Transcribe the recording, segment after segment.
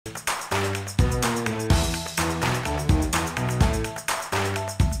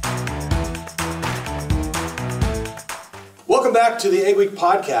back to the Egg Week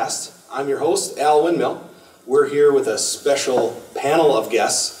podcast. I'm your host, Al Windmill. We're here with a special panel of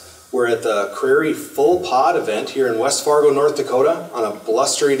guests. We're at the Crary Full Pod event here in West Fargo, North Dakota on a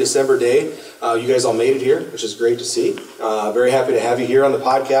blustery December day. You guys all made it here, which is great to see. Very happy to have you here on the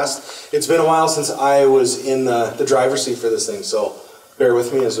podcast. It's been a while since I was in the driver's seat for this thing, so bear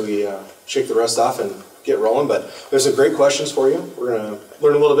with me as we shake the rust off and get rolling. But there's some great questions for you. We're going to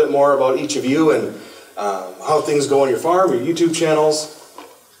learn a little bit more about each of you and how things go on your farm, your YouTube channels,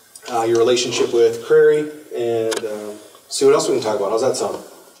 your relationship with Crary, and see what else we can talk about. How's that sound?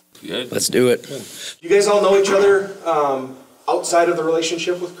 Good. Let's do it. Good. You guys all know each other outside of the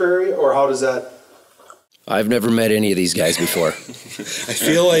relationship with Crary, or how does that? I've never met any of these guys before. I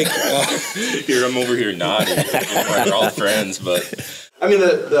feel like here I'm over here nodding. We're all friends, but I mean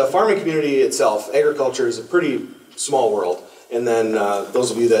the farming community itself, agriculture is a pretty small world, and then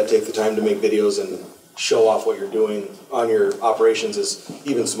those of you that take the time to make videos and show off what you're doing on your operations is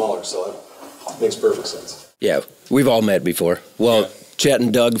even smaller. So it makes perfect sense. Yeah, we've all met before. Well. Yeah. Chet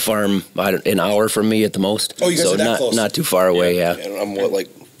and Doug farm an hour from me at the most. Oh, you guys are that close. Not too far away, yeah. And I'm what, like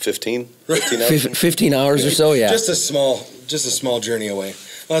 15 hours? 15 hours or so, yeah. Just a small journey away.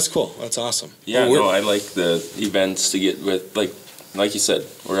 Well, that's cool. That's awesome. Yeah, no, I like the events to get with, like you said,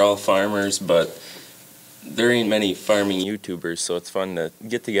 we're all farmers, but there ain't many farming YouTubers, so it's fun to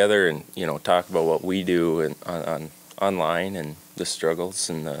get together and, talk about what we do and on online and the struggles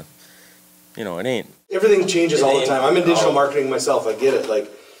and the, it ain't. Everything changes all the time. I'm in digital marketing myself. I get it. Like,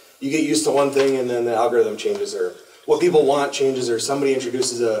 you get used to one thing and then the algorithm changes, or what people want changes, or somebody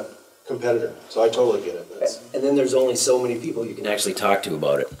introduces a competitor. So I totally get it. And then there's only so many people you can actually talk to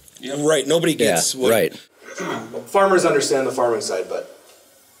about it. Yep. Right. Nobody gets what... Right. Farmers understand the farming side, but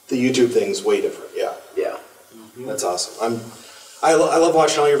the YouTube thing's way different. Yeah. Yeah. Mm-hmm. That's awesome. I love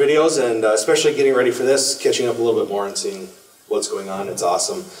watching all your videos, and especially getting ready for this, catching up a little bit more and seeing what's going on. It's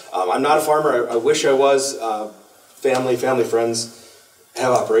awesome. I'm not a farmer. I wish I was. Family, friends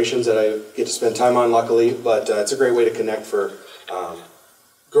have operations that I get to spend time on, luckily, but it's a great way to connect for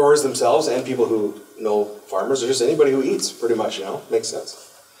growers themselves and people who know farmers, or just anybody who eats, pretty much, makes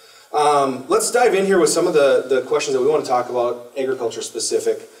sense. Let's dive in here with some of the questions that we want to talk about, agriculture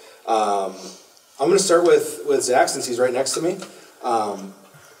specific. I'm going to start with Zach, since he's right next to me.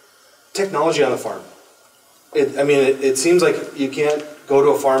 Technology on the farm. It seems like you can't go to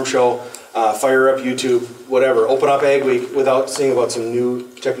a farm show, fire up YouTube, whatever, open up Ag Week without seeing about some new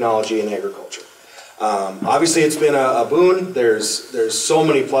technology in agriculture. Obviously, it's been a boon. There's so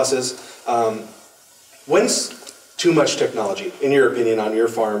many pluses. When's too much technology, in your opinion, on your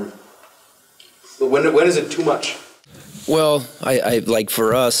farm? When is it too much? Well, I like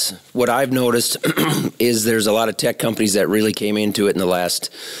for us, what I've noticed is there's a lot of tech companies that really came into it in the last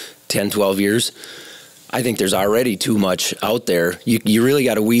 10, 12 years. I think there's already too much out there. You really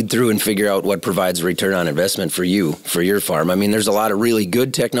got to weed through and figure out what provides return on investment for you, for your farm. There's a lot of really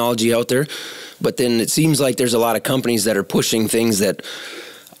good technology out there, but then it seems like there's a lot of companies that are pushing things that,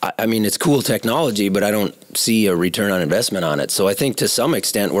 it's cool technology, but I don't see a return on investment on it. So I think to some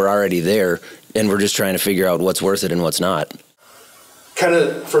extent we're already there, and we're just trying to figure out what's worth it and what's not. Kind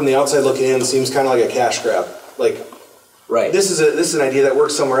of from the outside looking in, seems kind of like a cash grab. Right. This is an idea that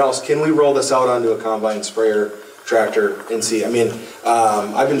works somewhere else. Can we roll this out onto a combine, sprayer, tractor, and see?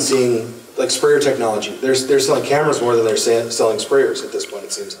 I've been seeing sprayer technology. They're selling cameras more than they're selling sprayers at this point,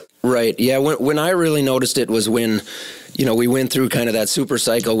 it seems like. Right. Yeah. When I really noticed it was when, we went through kind of that super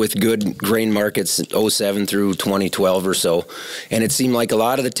cycle with good grain markets, 07 through 2012 or so, and it seemed like a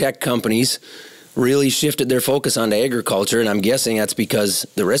lot of the tech companies really shifted their focus onto agriculture, and I'm guessing that's because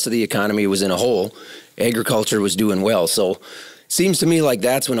the rest of the economy was in a hole. Agriculture was doing well. So it seems to me like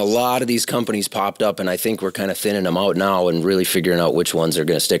that's when a lot of these companies popped up, and I think we're kind of thinning them out now and really figuring out which ones are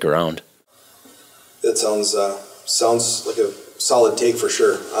going to stick around. That sounds like a solid take for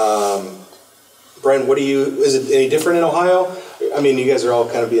sure. Brian, is it any different in Ohio? You guys are all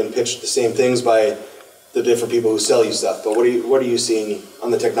kind of being pitched the same things by the different people who sell you stuff, but what are you seeing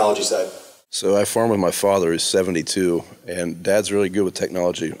on the technology side? So I farm with my father, who's 72, and Dad's really good with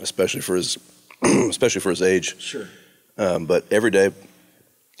technology, especially for his age. Sure. But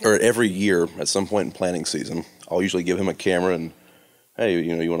every year at some point in planting season, I'll usually give him a camera and, hey,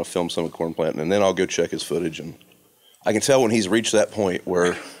 you want to film some of corn planting, and then I'll go check his footage, and I can tell when he's reached that point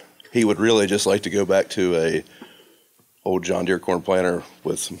where he would really just like to go back to a old John Deere corn planter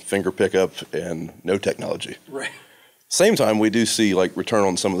with some finger pickup and no technology. Right. Same time, we do see return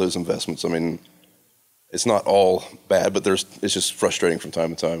on some of those investments. It's not all bad, but it's just frustrating from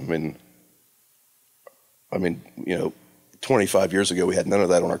time to time. 25 years ago, we had none of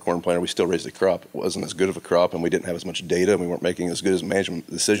that on our corn planter. We still raised a crop. It wasn't as good of a crop, and we didn't have as much data, and we weren't making as good as management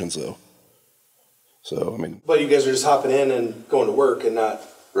decisions, though. So, I mean... But you guys are just hopping in and going to work and not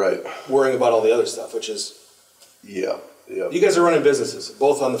Right. worrying about all the other stuff, which is... Yeah. You guys are running businesses,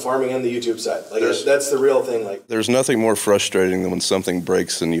 both on the farming and the YouTube side. Like, that's the real thing. Like, there's nothing more frustrating than when something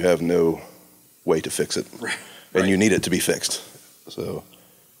breaks and you have no way to fix it. Right. And you need it to be fixed. So...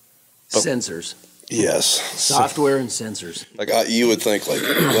 Sensors. Yes. Software and sensors. Like you would think, like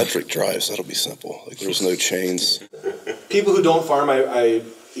electric drives, that'll be simple. Like there's no chains. people who don't farm, I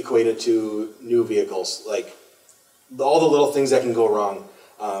equate it to new vehicles. Like, all the little things that can go wrong,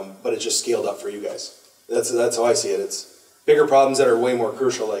 but it's just scaled up for you guys. That's how I see it. It's bigger problems that are way more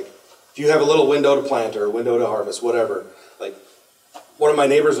crucial. Like, if you have a little window to plant or a window to harvest, whatever. Like, one of my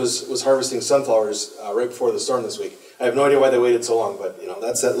neighbors was harvesting sunflowers right before the storm this week. I have no idea why they waited so long, but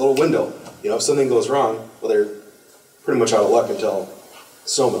that's that little window. If something goes wrong, well, they're pretty much out of luck until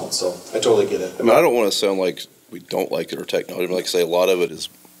snow melts. So I totally get it. I mean, I don't want to sound like we don't like it or technology. Like I say, a lot of it is.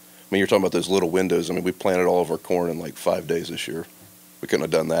 I mean, you're talking about those little windows. I mean, we planted all of our corn in like 5 days this year. We couldn't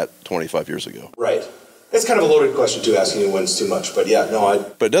have done that 25 years ago. Right. It's kind of a loaded question too, asking you when's too much. But yeah,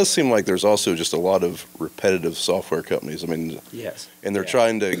 no, But it does seem like there's also just a lot of repetitive software companies. I mean, yes, and they're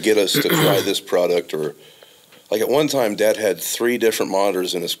trying to get us to try this product, or like at one time, Dad had 3 different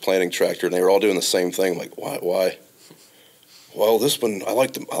monitors in his planting tractor, and they were all doing the same thing. Like, why? Well, this one, I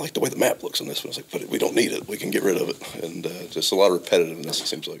like the way the map looks on this one. It's like, but we don't need it. We can get rid of it, and just a lot of repetitiveness. It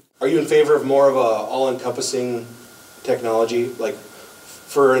seems like. Are you in favor of more of a all-encompassing technology? Like,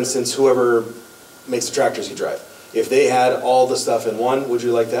 for instance, whoever makes the tractors you drive, if they had all the stuff in one, would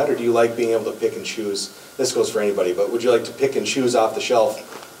you like that, or do you like being able to pick and choose? This goes for anybody, but would you like to pick and choose off the shelf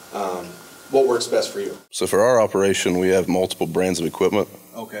what works best for you? So for our operation, we have multiple brands of equipment.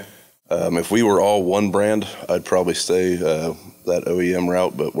 Okay. If we were all one brand, I'd probably stay that OEM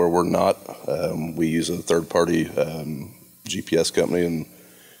route, but where we're not, we use a third-party GPS company, and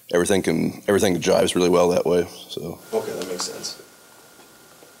everything jives really well that way. So. Okay, that makes sense.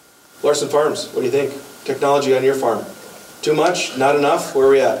 Larson Farms, what do you think? Technology on your farm? Too much? Not enough? Where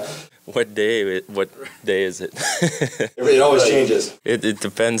are we at? What day is it? It always changes. It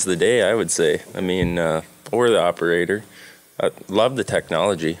depends the day, I would say. I mean, or the operator. I love the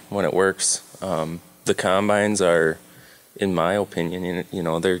technology when it works. The combines are, in my opinion,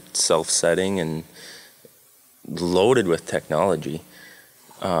 they're self-setting and loaded with technology.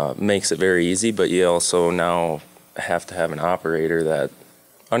 Makes it very easy, but you also now have to have an operator that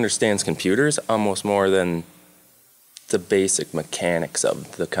understands computers almost more than the basic mechanics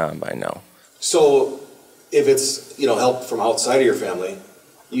of the combine now. So if it's help from outside of your family,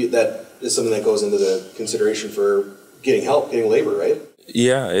 that is something that goes into the consideration for getting help, getting labor, right?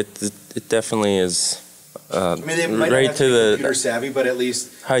 Yeah, it definitely is. I mean, they might right not have to to be the computer savvy, but at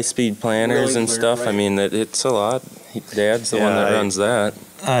least high-speed planners and stuff. Right. I mean, it's a lot. Dad's the one that runs that.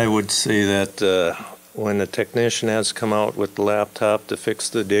 I would say that when the technician has to come out with the laptop to fix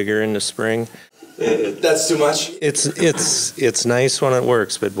the digger in the spring, that's too much. It's nice when it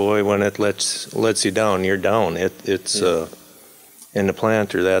works, but boy, when it lets you down, you're down. It's in the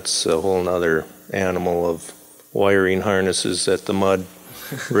planter, that's a whole nother animal of wiring harnesses that the mud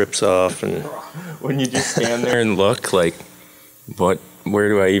rips off, and when you just stand there and look like, where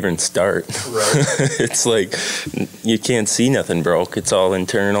do I even start? Right. It's like you can't see nothing broke. It's all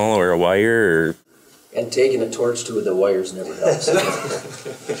internal or a wire. And taking a torch to the wires never helps.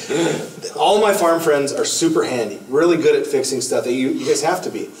 All my farm friends are super handy, really good at fixing stuff that you guys have to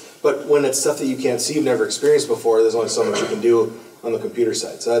be. But when it's stuff that you can't see, you've never experienced before, there's only so much you can do on the computer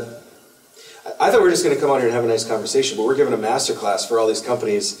side. So I thought we were just going to come out here and have a nice conversation, but we're giving a master class for all these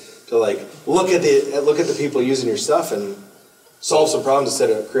companies to look at the people using your stuff and solve some problems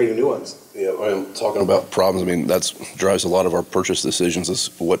instead of creating new ones. Yeah, I'm talking about problems. I mean, that drives a lot of our purchase decisions. Is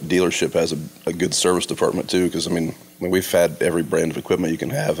what dealership has a good service department too? Because I mean, we've had every brand of equipment you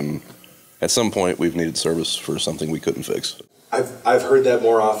can have, and at some point we've needed service for something we couldn't fix. I've heard that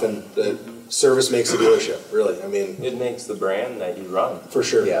more often. That service makes a dealership. Really, I mean, it makes the brand that you run. For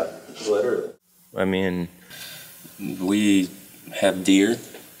sure. Yeah, literally. I mean, we have deer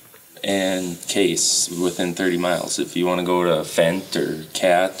and case within 30 miles. If you want to go to Fent or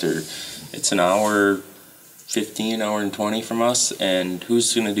Cat, or it's an hour 15, hour and 20 from us, and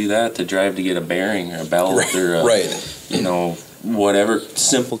who's going to do that to drive to get a bearing or a belt or a, whatever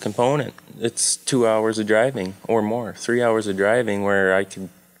simple component? It's 2 hours of driving or more, 3 hours of driving, where I could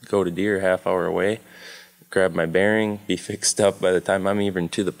go to deer half hour away, grab my bearing, be fixed up by the time I'm even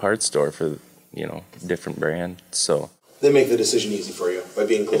to the parts store for different brand. So they make the decision easy for you by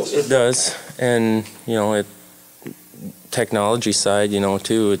being closer. It does, and technology side,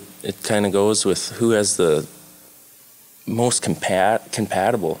 too, it kind of goes with who has the most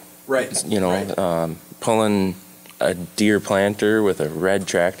compatible. Right. Right. Pulling a deer planter with a red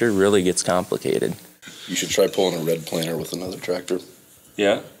tractor really gets complicated. You should try pulling a red planter with another tractor.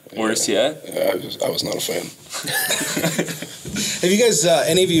 Yeah? Worse yet? I was not a fan. Have you guys,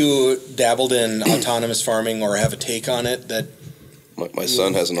 any of you dabbled in autonomous farming or have a take on it? That My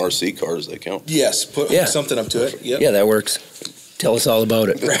son has an RC car. Does that count? Yes, put something up to it. Yep. Yeah, that works. Tell us all about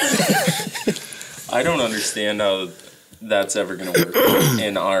it. I don't understand how that's ever going to work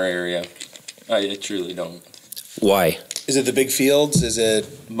in our area. I truly don't. Why? Is it the big fields? Is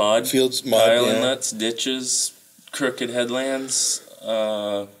it Mud, fields? Mud, tile inlets, ditches, crooked headlands,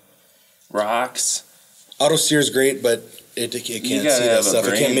 rocks. Auto steer's great, but it can't You see gotta that have stuff. a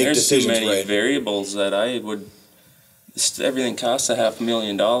It brain. can't make There's decisions too many right. variables that everything costs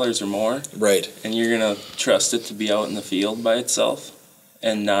 $500,000 or more, Right. and you're gonna trust it to be out in the field by itself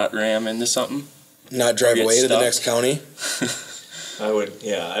and not ram into something. Not drive Get away to the stuck. next county. I would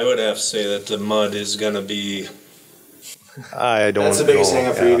have to say that the mud is going to be. I don't. That's the biggest know. hang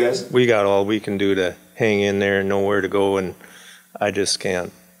up for you guys? We got all we can do to hang in there and know where to go, and I just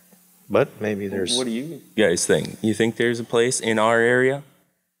can't. But maybe there's. What do you guys think? You think there's a place in our area?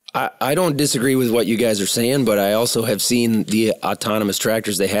 I don't disagree with what you guys are saying, but I also have seen the autonomous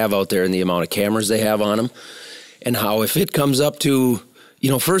tractors they have out there and the amount of cameras they have on them, and how if it comes up to,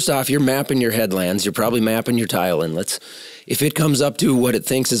 first off, you're mapping your headlands, you're probably mapping your tile inlets. If it comes up to what it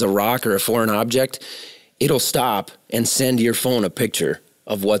thinks is a rock or a foreign object, it'll stop and send your phone a picture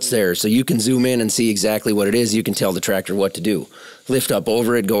of what's there. So you can zoom in and see exactly what it is. You can tell the tractor what to do. Lift up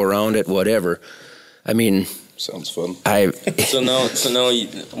over it, go around it, whatever. I mean... Sounds fun. So now,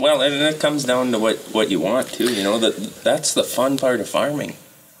 and it comes down to what you want too. That's the fun part of farming,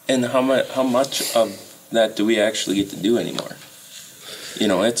 and how much of that do we actually get to do anymore?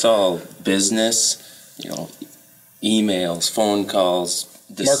 It's all business. Emails, phone calls,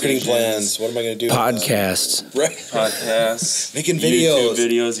 Marketing decisions, plans. What am I going to do? Podcasts. Right. podcasts, Making videos. YouTube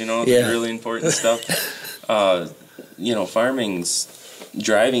videos. The Yeah. really important stuff. Farming's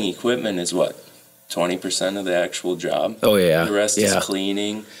driving equipment is what 20% of the actual job. Oh, yeah. The rest Yeah. is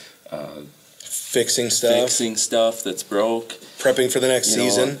cleaning, Fixing stuff. fixing stuff that's broke. Prepping for the next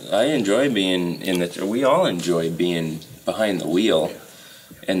season. I enjoy being we all enjoy being behind the wheel,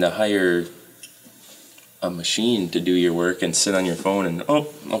 and to hire a machine to do your work and sit on your phone and,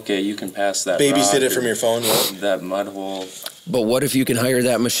 you can pass that Babysit rock it or from your phone. Yeah. that mud hole. But what if you can hire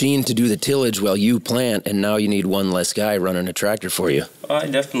that machine to do the tillage while you plant, and now you need one less guy running a tractor for you? I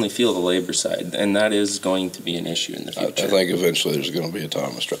definitely feel the labor side, and that is going to be an issue in the I future. think eventually there's going to be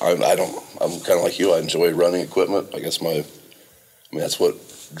autonomous. I'm kind of like you. I enjoy running equipment. I guess that's what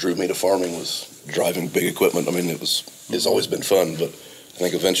drew me to farming, was driving big equipment. It's always been fun, but I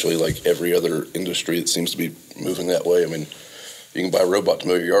think eventually, like every other industry, it seems to be moving that way. You can buy a robot to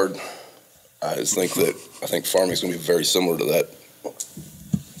mow your yard. I think farming is going to be very similar to that.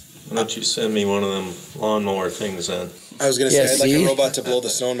 Why don't you send me one of them lawnmower things then? I was going to Yeah, say, I'd like see? a robot to blow the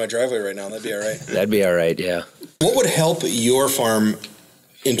snow in my driveway right now. That'd be all right. That'd be all right, yeah. What would help your farm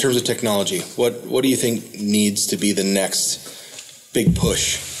in terms of technology? What do you think needs to be the next big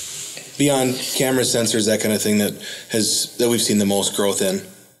push beyond cameras, sensors, that kind of thing that we've seen the most growth in?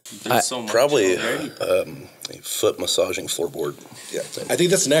 There's so much Probably already. a foot massaging floorboard. Yeah, I think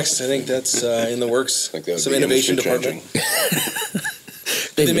that's next. I think that's in the works. I think that would Some be innovation industry department.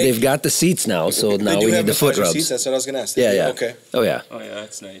 They've got the seats now, so now we need the foot massaging rubs. seats. That's what I was going to ask. Yeah. Okay. Oh, yeah. Oh yeah,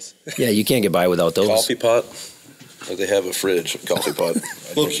 that's nice. Yeah, you can't get by without those. Coffee pot. Like they have a fridge, a coffee pot.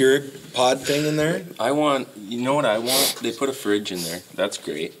 Little Keurig pod thing in there. You know what I want? They put a fridge in there. That's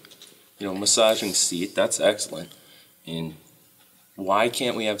great. Massaging seat. That's excellent. And why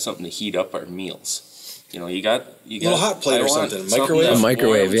can't we have something to heat up our meals? You got Little hot plate I or want something. Microwave? that A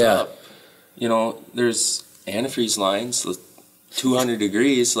microwave, warms yeah. up. There's antifreeze lines, 200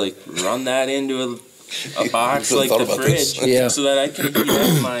 degrees. Like run that into a box like thought the about fridge, this. Yeah. so that I can heat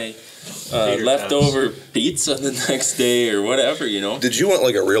up my leftover pizza the next day or whatever. Did you want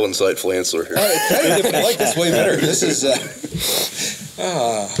like a real insightful answer here? I like this way better. This is,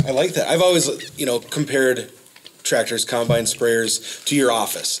 I like that. I've always, compared tractors, combine sprayers to your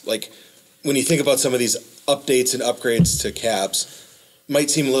office. Like when you think about some of these updates and upgrades to cabs, might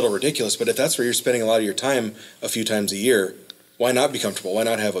seem a little ridiculous, but if that's where you're spending a lot of your time a few times a year, why not be comfortable? Why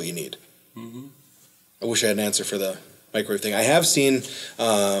not have what you need? Mm-hmm. I wish I had an answer for the microwave thing. I have seen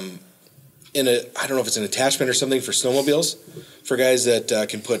I don't know if it's an attachment or something for snowmobiles, for guys that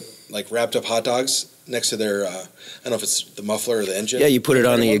can put like wrapped up hot dogs next to their, I don't know if it's the muffler or the engine. Yeah, you put it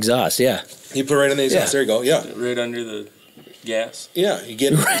on the exhaust, yeah. You put it right on the exhaust. Yeah. There you go. Yeah. Right under the gas. Yeah, you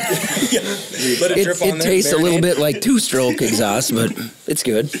get let it drip on It there, tastes a little marinate. bit like two-stroke exhaust, but it's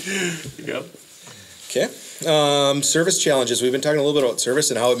good. Yep. Okay. Service challenges. We've been talking a little bit about service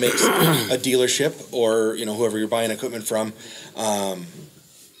and how it makes a dealership or whoever you're buying equipment from.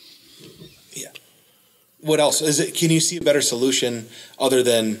 What else is it? Can you see a better solution other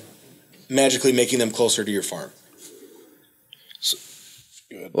than magically making them closer to your farm?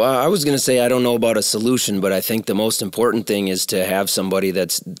 Well, I was going to say I don't know about a solution, but I think the most important thing is to have somebody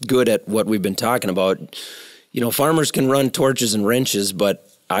that's good at what we've been talking about. Farmers can run torches and wrenches, but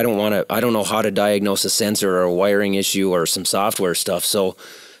I don't know how to diagnose a sensor or a wiring issue or some software stuff. So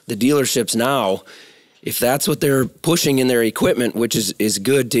the dealerships now, if that's what they're pushing in their equipment, which is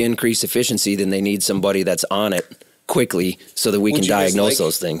good to increase efficiency, then they need somebody that's on it quickly so that we can diagnose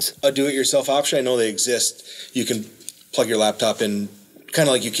those things. A do-it-yourself option? I know they exist. You can plug your laptop in kind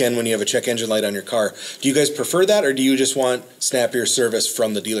of like you can when you have a check engine light on your car. Do you guys prefer that, or do you just want snappier service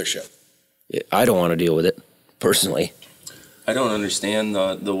from the dealership? I don't want to deal with it, personally. I don't understand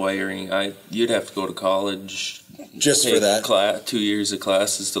the wiring. You'd have to go to college Just for that? 2 years of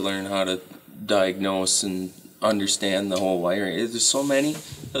classes to learn how to diagnose and understand the whole wiring. There's so many.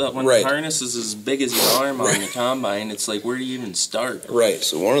 When the harness is as big as your arm on the combine, it's like, where do you even start? Right.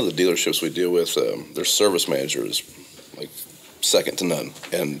 So one of the dealerships we deal with, their service manager is like second to none.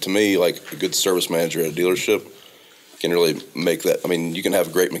 And to me, like a good service manager at a dealership can really make that. I mean, you can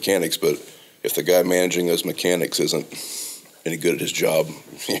have great mechanics, but if the guy managing those mechanics isn't any good at his job,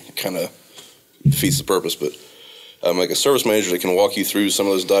 it kind of defeats the purpose. But like a service manager that can walk you through some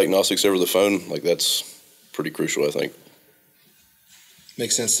of those diagnostics over the phone, like that's pretty crucial, I think.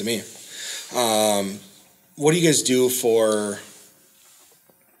 Makes sense to me. What do you guys do for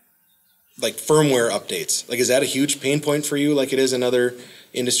like firmware updates? Like, is that a huge pain point for you like it is in other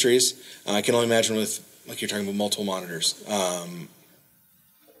industries? I can only imagine with, like you're talking about multiple monitors.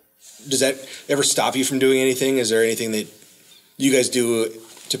 Does that ever stop you from doing anything? Is there anything that you guys do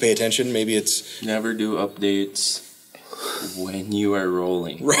to pay attention? Maybe it's... Never do updates when you are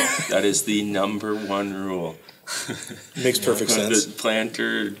rolling. Right. That is the number one rule. Makes perfect sense. The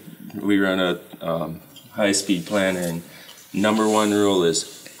planter, we run a high-speed planter, and number one rule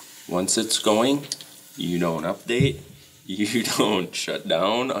is once it's going, you don't update, you don't shut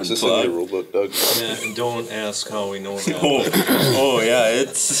down, unplug. Is this in the rule book, Doug? Yeah, and don't ask how we know that. Oh yeah,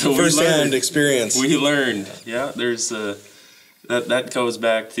 it's First-hand experience. We learned. Yeah, there's that goes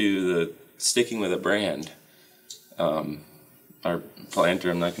back to the sticking with a brand. Our planter,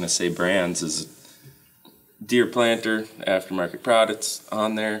 I'm not going to say brands, is Deere planter, aftermarket products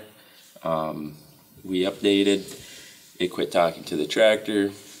on there. We updated. It quit talking to the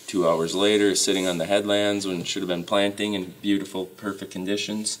tractor. 2 hours later, sitting on the headlands when it should have been planting in beautiful, perfect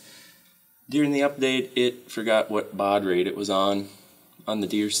conditions. During the update, it forgot what baud rate it was on the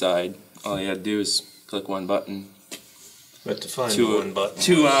Deere side. All you had to do is click one button. But to find one button.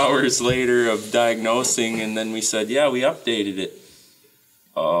 2 hours later of diagnosing, and then we said, yeah, we updated it.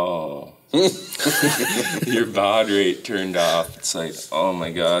 Oh. Your baud rate turned off. It's like, oh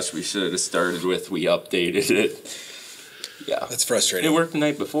my gosh, we should have started with we updated it. Yeah. That's frustrating. It worked the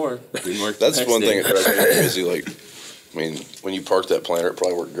night before. Didn't work That's the next one day. thing that drives me crazy. Like, I mean, when you parked that planter, it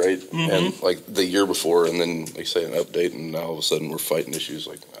probably worked great. Mm-hmm. And like the year before, and then they say an update, and now all of a sudden we're fighting issues.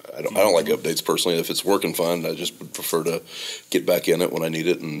 Like, I don't like updates personally. If it's working fine, I just would prefer to get back in it when I need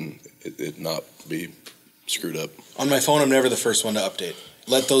it and it not be screwed up. On my phone, I'm never the first one to update.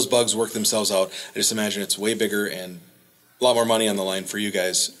 Let those bugs work themselves out. I just imagine it's way bigger and a lot more money on the line for you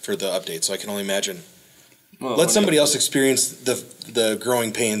guys for the update. So I can only imagine. Well, Let somebody else experience the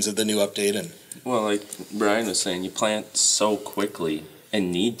growing pains of the new update. And well, like Brian was saying, you plant so quickly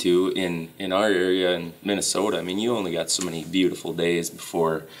and need to in our area in Minnesota. I mean, you only got so many beautiful days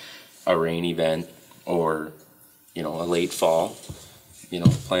before a rain event or, a late fall,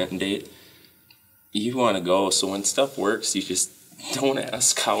 planting date. You want to go. So when stuff works, you just don't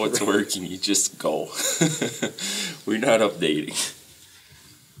ask how it's working. You just go. We're not updating.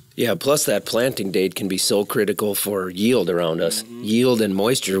 Yeah, plus that planting date can be so critical for yield around us. Mm-hmm. Yield and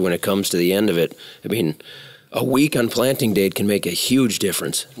moisture when it comes to the end of it. I mean, a week on planting date can make a huge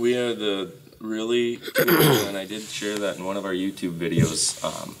difference. We had really cool, and I did share that in one of our YouTube videos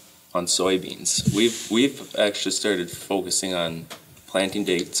on soybeans. We've actually started focusing on planting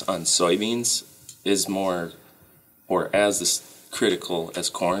dates on soybeans is more or as critical as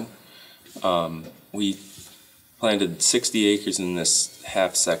corn. We planted 60 acres in this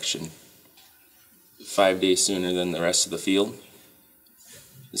half section 5 days sooner than the rest of the field.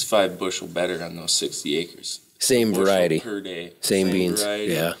 It's 5 bushel better on those 60 acres. Same variety. Per day. Same beans.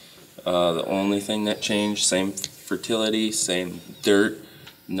 Variety. Yeah. The only thing that changed, same fertility, same dirt,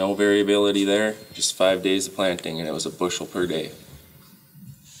 no variability there. Just 5 days of planting, and it was a bushel per day.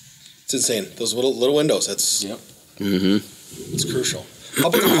 It's insane. Those little windows. That's Yep. It's crucial. How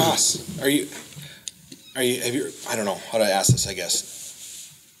about the costs? Have you? I don't know how to ask this. I guess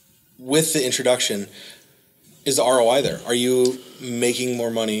with the introduction, is the ROI there? Are you making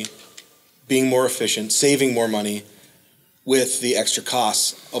more money, being more efficient, saving more money with the extra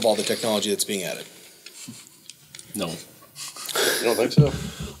costs of all the technology that's being added? No. You don't think so?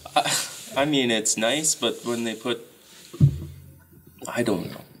 I mean, it's nice, but when they put, I don't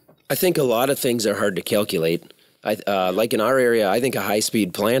know. I think a lot of things are hard to calculate. Like in our area, I think a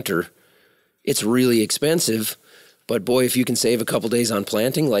high-speed planter, it's really expensive, but boy, if you can save a couple days on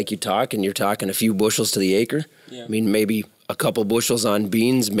planting, like and you're talking a few bushels to the acre, Yeah. I mean, maybe a couple bushels on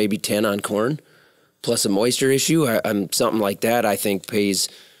beans, maybe 10 on corn, plus a moisture issue, something like that I think pays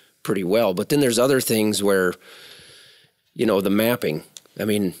pretty well. But then there's other things where, the mapping, I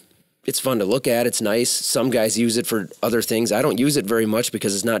mean, it's fun to look at. It's nice. Some guys use it for other things. I don't use it very much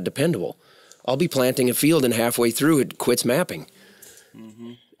because it's not dependable. I'll be planting a field and halfway through it quits mapping.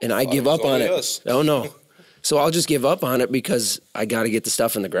 Mm-hmm. And I give up on it. Us. Oh, no. So I'll just give up on it because I got to get the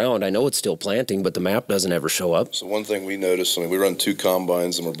stuff in the ground. I know it's still planting, but the map doesn't ever show up. So one thing we noticed, we run 2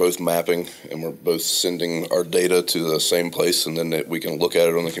 combines and we're both mapping and we're both sending our data to the same place, and then we can look at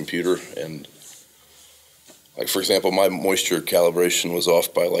it on the computer. And like, for example, my moisture calibration was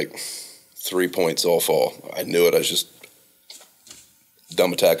off by like 3 points all fall. I knew it. I was just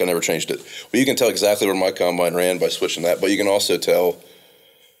dumb attack. I never changed it. Well, you can tell exactly where my combine ran by switching that, but you can also tell,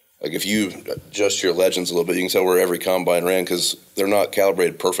 like, if you adjust your legends a little bit, you can tell where every combine ran because they're not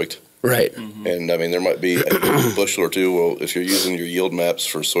calibrated perfect. Right. Mm-hmm. And I mean, there might be a bushel or two. Well, if you're using your yield maps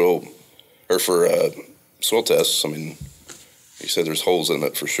for soil or for soil tests, I mean, you said there's holes in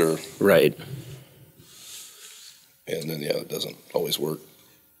it for sure. Right. And then, it doesn't always work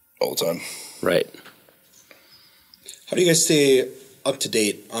all the time. Right. How do you guys stay up to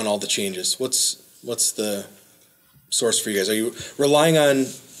date on all the changes? What's the source for you guys? Are you relying on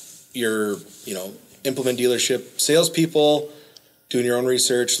your, implement dealership salespeople, doing your own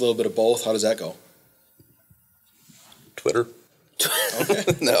research, a little bit of both? How does that go? Twitter. Okay.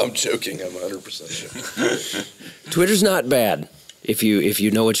 No, I'm joking. I'm 100% joking. Twitter's not bad if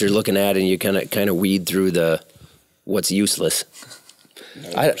you know what you're looking at and you kind of weed through what's useless.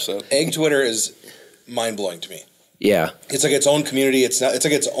 100%. Egg Twitter is mind-blowing to me. Yeah. It's like its own community. It's like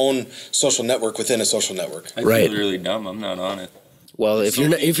its own social network within a social network. I Right. feel really dumb. I'm not on it. Well, if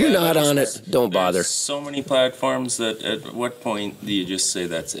you're not on it, don't bother. There's so many platforms that at what point do you just say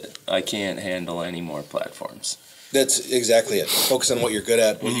that's it? I can't handle any more platforms. That's exactly it. Focus on what you're good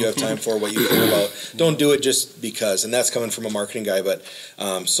at, what you have time for, what you care about. Don't do it just because. And that's coming from a marketing guy, but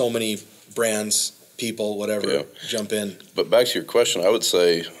so many brands, people, whatever, jump in. But back to your question, I would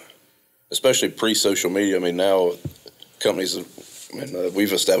say, especially pre-social media, I mean, now companies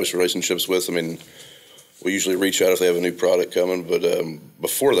we've established relationships with, we usually reach out if they have a new product coming. But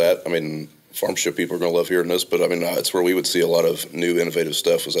before that, farm show people are going to love hearing this, but it's where we would see a lot of new innovative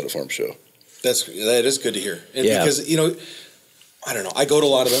stuff was at a farm show. That is good to hear. And Yeah. because, I don't know, I go to a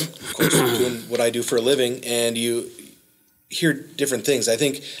lot of them, of course, doing what I do for a living, and you hear different things. I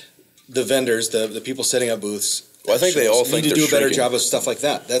think the vendors, the people setting up booths, Well, I think they all think need to they're do a better shrinking. job of stuff like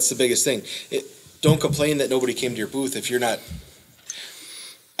that. That's the biggest thing. Don't complain that nobody came to your booth if you're not.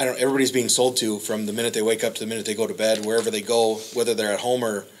 Everybody's being sold to from the minute they wake up to the minute they go to bed, wherever they go, whether they're at home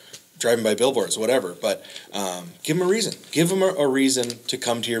or driving by billboards, whatever. But give them a reason. Give them a reason to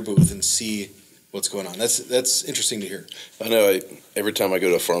come to your booth and see what's going on. That's interesting to hear. I know every time I go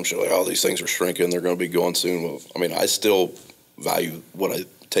to a farm show, like, these things are shrinking, they're going to be gone soon. Well, I still value what I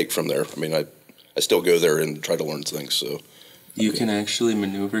take from there. I still go there and try to learn things. So You can actually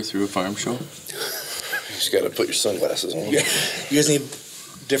maneuver through a farm show? you just got to put your sunglasses on. Yeah. You guys need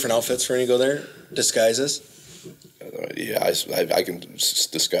different outfits for when you go there? Disguises? I can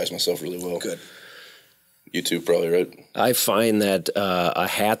disguise myself really well. Good. You too, probably, right? I find that a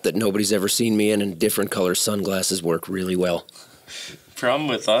hat that nobody's ever seen me in and different color sunglasses work really well. Problem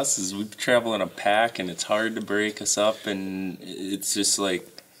with us is we travel in a pack and it's hard to break us up, and it's just like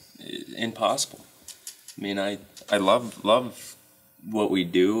impossible. I love what we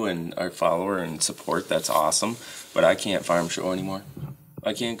do and our follower and support. That's awesome, but I can't farm show anymore.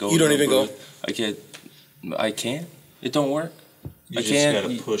 I can't go. You don't even go? I can't. It don't work. You just got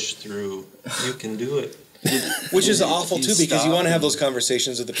to push through. You can do it. Which is awful too, because you want to have those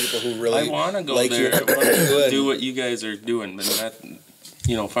conversations with the people who really I want to go like there. you. I want to do what you guys are doing, but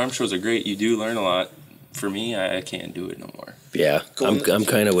farm shows are great. You do learn a lot. For me, I can't do it no more. Yeah, I'm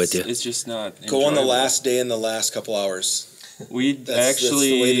kind of with you. It's just not Go on the enjoyable. last day and the last couple hours. We That's actually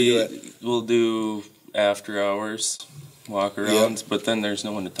the way to do it. will do after hours walk arounds, but then there's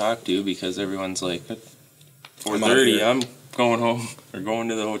no one to talk to because everyone's like, at I'm outta 4:30, here. I'm going home or going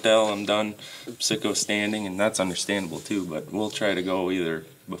to the hotel. I'm done. I'm sick of standing, and that's understandable too. But we'll try to go either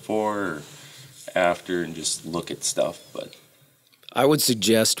before or after and just look at stuff. But I would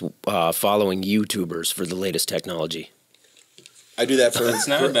suggest following YouTubers for the latest technology. I do that for It's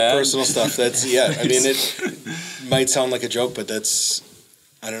not bad. personal stuff. That's I mean, it might sound like a joke, but that's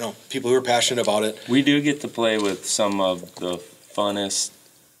I don't know. People who are passionate about it. we do get to play with some of the funnest,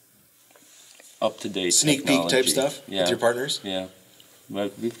 up-to-date Sneak peek type technology. stuff Yeah. with your partners. Yeah,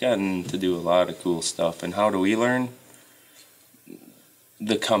 but we've gotten to do a lot of cool stuff. And how do we learn?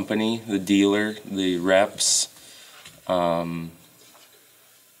 The company, the dealer, the reps,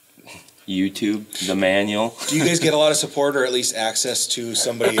 YouTube, the manual. Do you guys get a lot of support or at least access to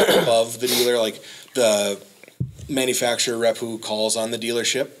somebody above the dealer, like the manufacturer rep who calls on the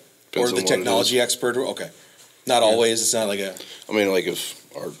dealership Depends or on the what it technology expert? Okay. Not always. It's not like a. I mean, like if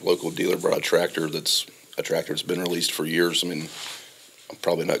our local dealer brought a tractor that's been released for years, I mean, I'm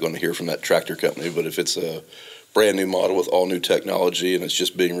probably not going to hear from that tractor company, but if it's a brand new model with all new technology and it's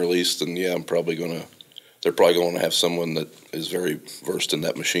just being released, then yeah, they're probably going to have someone that is very versed in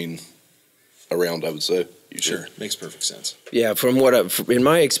that machine around, I would say. Usually. Sure. Makes perfect sense. Yeah, from in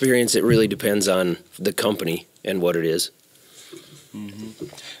my experience, it really depends on the company and what it is.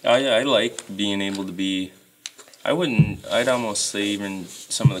 I like being able to be. I'd almost say even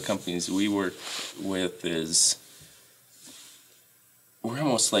some of the companies we work with we're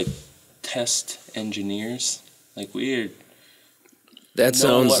almost like test engineers. Like we're. That Know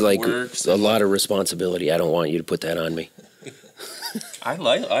sounds what like works. a lot of responsibility. I don't want you to put that on me. I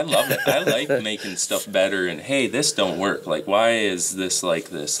love it. I like making stuff better and hey, this don't work. Like why is this like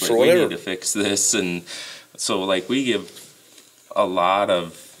this? Like For we whatever- need to fix this and so like we give a lot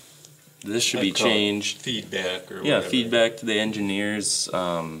of this should be I'd call it changed. feedback or Yeah, whatever. feedback to the engineers,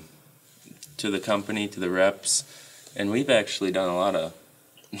 to the company, to the reps, and we've actually done a lot of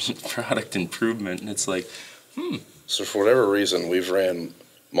product improvement and it's like So for whatever reason, we've ran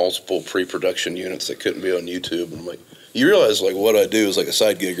multiple pre-production units that couldn't be on YouTube. And I'm like, you realize like what I do is like a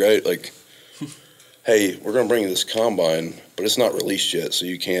side gig, right? Like, hey, we're going to bring you this combine, but it's not released yet, so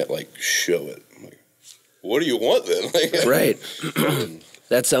you can't like show it. I'm like, what do you want then? Like, Right.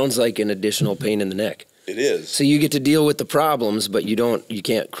 That sounds like an additional pain in the neck. it is. So you get to deal with the problems, but you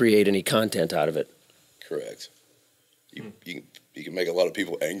can't create any content out of it. Correct. You can make a lot of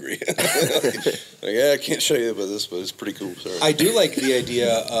people angry. Like, yeah, I can't show you about this, but it's pretty cool. Sorry. I do like the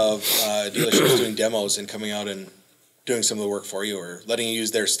idea of dealerships doing demos and coming out and doing some of the work for you or letting you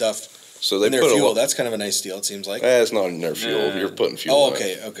use their stuff so they in their put fuel. a lot. That's kind of a nice deal, it seems like. It's not in their fuel. Yeah. You're putting fuel. Oh, in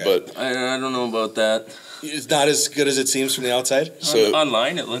okay, it. okay. But I don't know about that. It's not as good as it seems from the outside. So-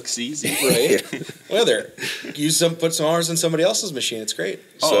 Online it looks easy. Right? Well, put some hours in somebody else's machine. It's great.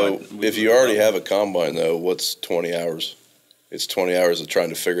 So we if would you already love have a combine, though, what's 20 hours? It's 20 hours of trying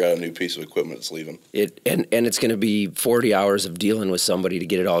to figure out a new piece of equipment that's leaving. And it's going to be 40 hours of dealing with somebody to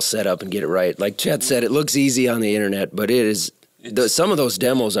get it all set up and get it right. Like Chet said, it looks easy on the internet, but it is. Some of those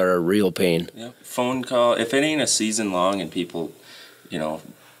demos are a real pain. Yeah, phone call. If it ain't a season long and people,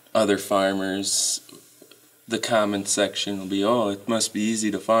 other farmers, the comment section will be, oh, it must be easy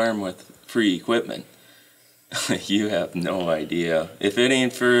to farm with free equipment. You have no idea. If it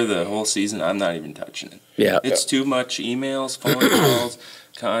ain't for the whole season, I'm not even touching it. Yeah. It's too much emails, phone calls,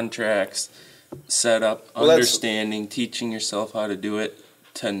 contracts, setup, Well, that's- understanding, teaching yourself how to do it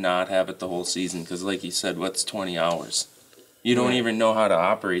to not have it the whole season. Because like you said, what's 20 hours? You don't even know how to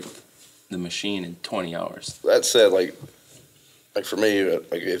operate the machine in 20 hours. That said, like for me,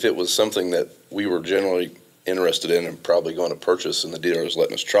 like if it was something that we were generally interested in and probably going to purchase, and the dealer is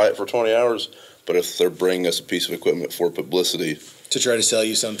letting us try it for 20 hours, but if they're bringing us a piece of equipment for publicity, To try to sell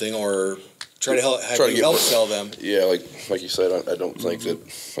you something or try to help, Try to get help more- sell them. yeah, like you said, I don't think that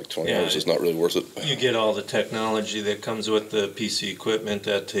like 20 Yeah. hours is not really worth it. You get all the technology that comes with the PC equipment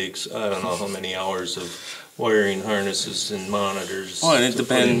that takes, I don't know how many hours of wiring harnesses and monitors. Oh, and it to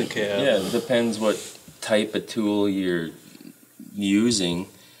put in depends. the cab. Yeah, it depends what type of tool you're using.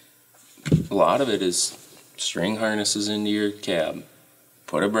 A lot of it is string harnesses into your cab,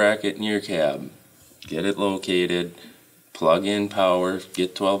 put a bracket in your cab, get it located, plug in power,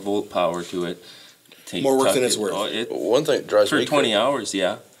 get 12-volt power to it. More work tuck than it's it- worth. Oh, it, One thing that drives for me 20 hours,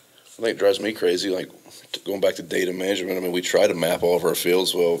 yeah. I think it drives me crazy, like going back to data management. I mean, we try to map all of our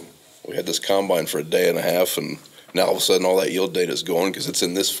fields. Well, we had this combine for a day and a half, and Now all of a sudden all that yield data is going because it's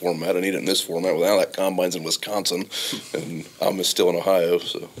in this format. I need it in this format. Well, now that combine's in Wisconsin, and I'm still in Ohio,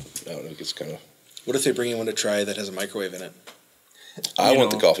 so I don't know. It's kind of. What if they bring you one to try that has a microwave in it? I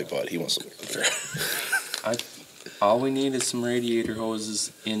want the coffee pot. He wants the. All we need is some radiator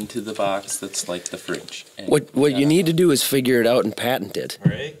hoses into the box that's like the fridge. And What you need to do is figure it out and patent it.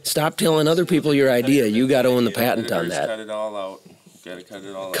 Right. Stop telling other people your idea. You got to own the patent on that. Cut it all out. Gotta cut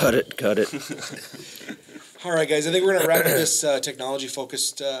it all out. Cut it. All right, guys. I think we're going to wrap up this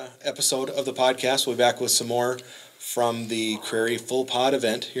technology-focused episode of the podcast. We'll be back with some more from the Crary Full Pod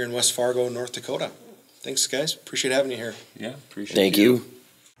event here in West Fargo, North Dakota. Thanks, guys. Appreciate having you here. Yeah, appreciate it. Thank you.